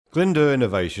Glyndwr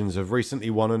Innovations have recently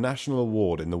won a national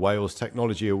award in the Wales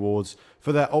Technology Awards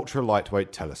for their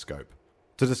ultra-lightweight telescope.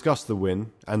 To discuss the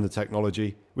win and the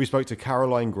technology, we spoke to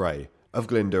Caroline Gray of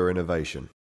Glyndwr Innovation.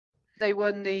 They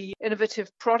won the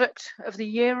Innovative Product of the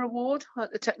Year award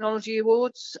at the Technology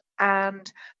Awards,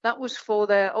 and that was for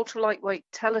their ultra-lightweight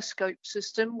telescope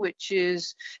system, which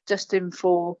is destined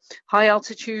for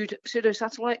high-altitude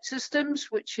pseudo-satellite systems,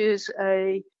 which is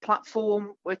a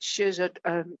platform which is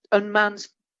an unmanned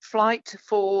flight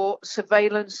for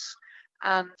surveillance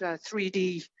and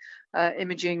 3D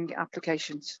imaging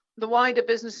applications. The wider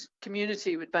business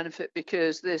community would benefit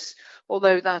because this,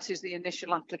 although that is the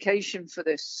initial application for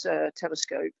this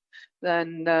telescope,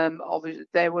 then obviously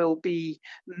there will be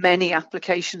many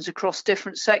applications across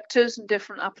different sectors and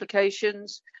different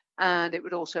applications, and it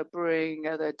would also bring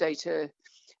other data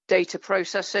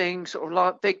processing, sort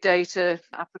of big data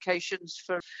applications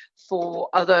for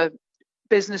other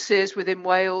businesses within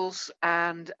Wales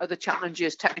and other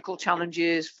challenges, technical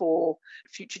challenges for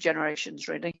future generations,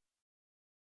 really.